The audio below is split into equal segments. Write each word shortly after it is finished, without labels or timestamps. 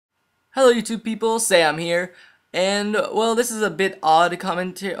Hello YouTube people, Sam here, and well, this is a bit odd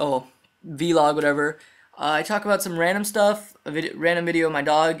commentary, vlog, whatever. I talk about some random stuff, random video of my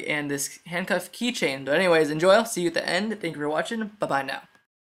dog, and this handcuff keychain. But anyways, enjoy, I'll see you at the end, thank you for watching, bye-bye now.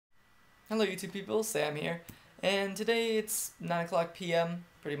 Hello YouTube people, Sam here, and today it's 9 o'clock p.m.,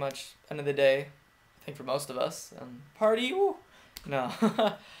 pretty much end of the day, I think for most of us, party, woo! No,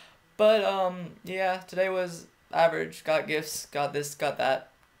 but yeah, today was average, got gifts, got this, got that.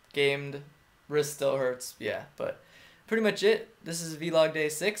 Gamed, wrist still hurts, yeah, but pretty much it. This is vlog day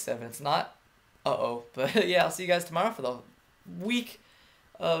 6, if it's not, but yeah, I'll see you guys tomorrow for the week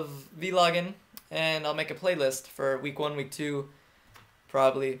of vlogging, and I'll make a playlist for week 1, week 2,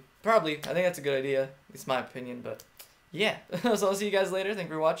 probably, I think that's a good idea, at least my opinion, but yeah, so I'll see you guys later, thank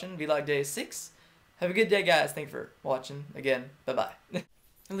you for watching, vlog day 6, have a good day guys, thank you for watching, again, bye-bye.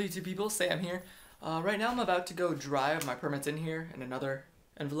 Hello YouTube people, Sam here, right now I'm about to go drive, my permit's in here, and another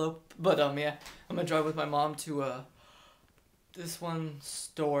envelope, but yeah, I'm gonna drive with my mom to this one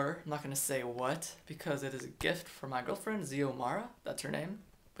store. I'm not gonna say what because it is a gift for my girlfriend Xiomara, that's her name,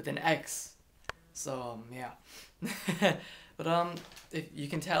 with an X. So yeah. But if you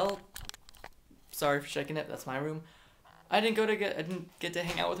can tell, sorry for shaking it, that's my room. I didn't get to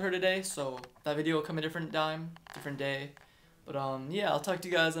hang out with her today, so that video will come a different day. But yeah, I'll talk to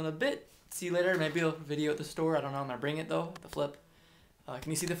you guys in a bit. See you later. Maybe I'll video at the store. I don't know. I'm gonna bring it though, the flip. Can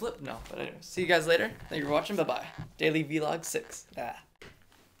you see the flip? No, but anyway, see you guys later. Thank you for watching. Bye-bye. Daily Vlog 6.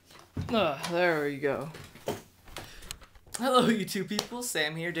 There we go. Hello, YouTube people.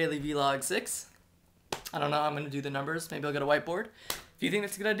 Sam here, Daily Vlog 6. I don't know. I'm going to do the numbers. Maybe I'll get a whiteboard. If you think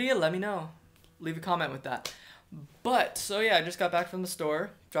that's a good idea, let me know. Leave a comment with that. But, so yeah, I just got back from the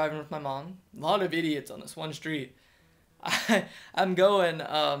store, driving with my mom. A lot of idiots on this one street. I'm going,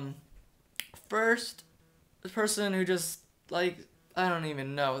 first, the person who just, like, I don't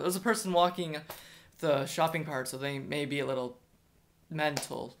even know. There was a person walking the shopping cart, so they may be a little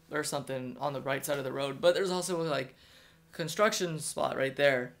mental or something on the right side of the road. But there's also like construction spot right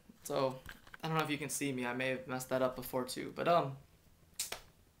there. So I don't know if you can see me. I may have messed that up before too. But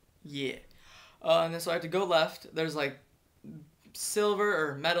yeah. And then so I have to go left. There's like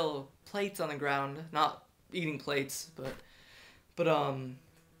silver or metal plates on the ground. Not eating plates, but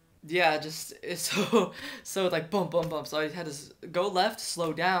yeah, just it's so like bump. So I had to go left,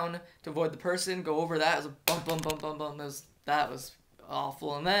 slow down to avoid the person, go over that. It was a bump. That was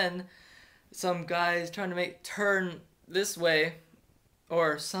awful. And then some guys trying to turn this way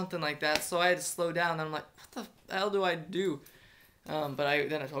or something like that. So I had to slow down. And I'm like, what the hell do I do? But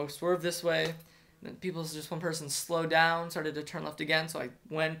then I swerved this way. And then one person slowed down, started to turn left again. So I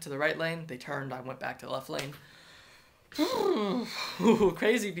went to the right lane. They turned. I went back to the left lane.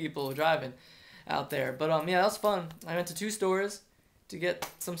 Crazy people driving out there, but yeah, that was fun. I went to 2 stores to get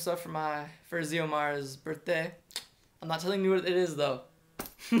some stuff for Xiomara's birthday. I'm not telling you what it is though.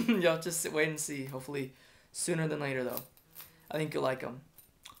 You'll have to wait and see. Hopefully sooner than later though. I think you'll like them.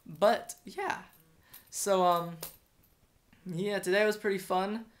 But yeah, so yeah, today was pretty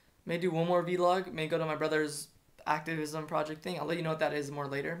fun. May do one more vlog. May go to my brother's activism project thing. I'll let you know what that is more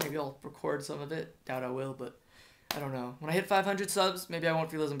later. Maybe I'll record some of it. Doubt I will, but I don't know. When I hit 500 subs, maybe I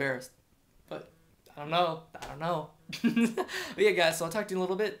won't feel as embarrassed. But I don't know. But yeah, guys, so I'll talk to you in a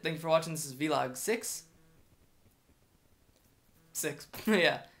little bit. Thank you for watching. This is vlog 6.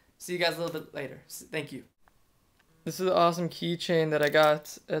 Yeah. See you guys a little bit later. Thank you. This is an awesome keychain that I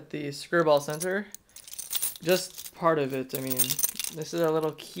got at the Screwball Center. Just part of it. I mean, this is a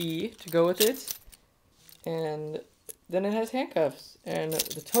little key to go with it. And then it has handcuffs. And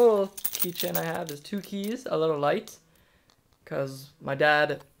the total keychain I have is 2 keys, a little light, because my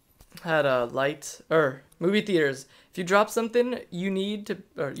dad had a light, movie theaters. If you drop something, you need to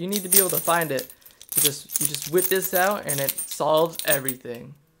be able to find it. You just whip this out and it solves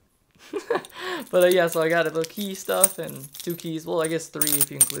everything. But yeah, so I got a little key stuff and 2 keys. Well, I guess 3 if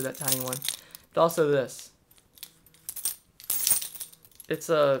you include that tiny one. But also this. It's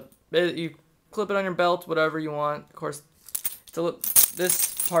you clip it on your belt, whatever you want. Of course,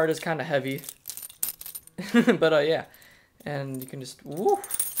 this part is kind of heavy, but yeah, and you can just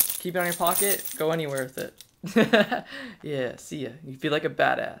keep it on your pocket, go anywhere with it. Yeah, see ya. You feel like a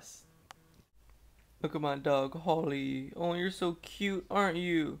badass. Look at my dog, Holly. Oh, you're so cute, aren't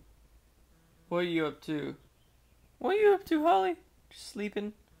you? What are you up to? What are you up to, Holly? Just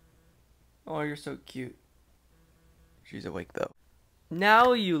sleeping? Oh, you're so cute. She's awake though.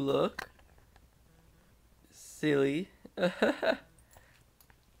 Now you look silly.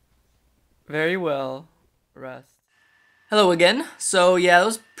 Very well. Rest. Hello again. So yeah, it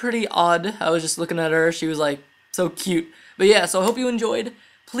was pretty odd. I was just looking at her. She was like so cute. But yeah, so I hope you enjoyed.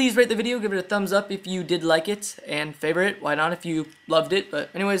 Please rate the video, give it a thumbs up if you did like it, and favorite, why not if you loved it. But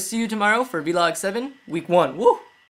anyways, see you tomorrow for Vlog 7, Week 1. Woo!